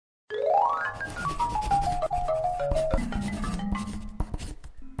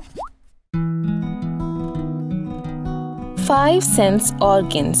5 sense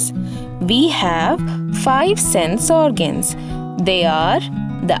organs. We have 5 sense organs. They are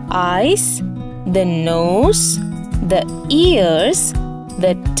the eyes, the nose, the ears,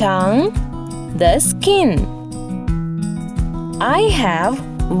 the tongue, the skin. I have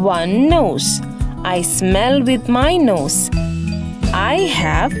one nose. I smell with my nose. I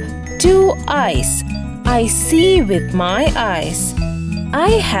have 2 eyes. I see with my eyes.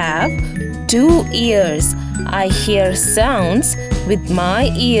 I have 2 ears. I hear sounds with my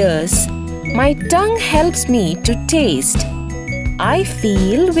ears. My tongue helps me to taste. I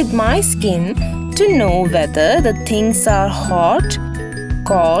feel with my skin to know whether the things are hot,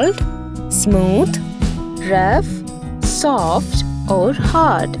 cold, smooth, rough, soft or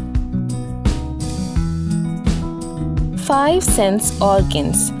hard. 5 sense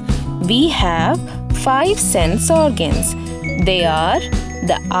organs. We have 5 sense organs. They are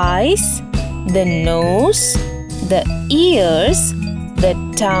the eyes, the nose, the ears, the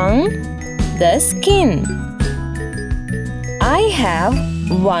tongue, the skin. I have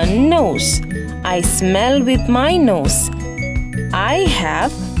one nose. I smell with my nose. I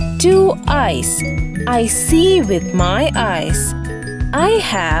have 2 eyes. I see with my eyes. I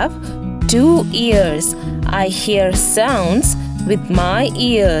have 2 ears. I hear sounds with my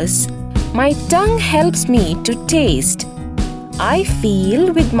ears. My tongue helps me to taste. I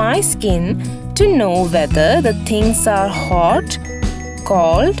feel with my skin to know whether the things are hot,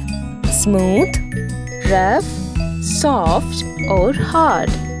 cold, smooth, rough, soft or hard.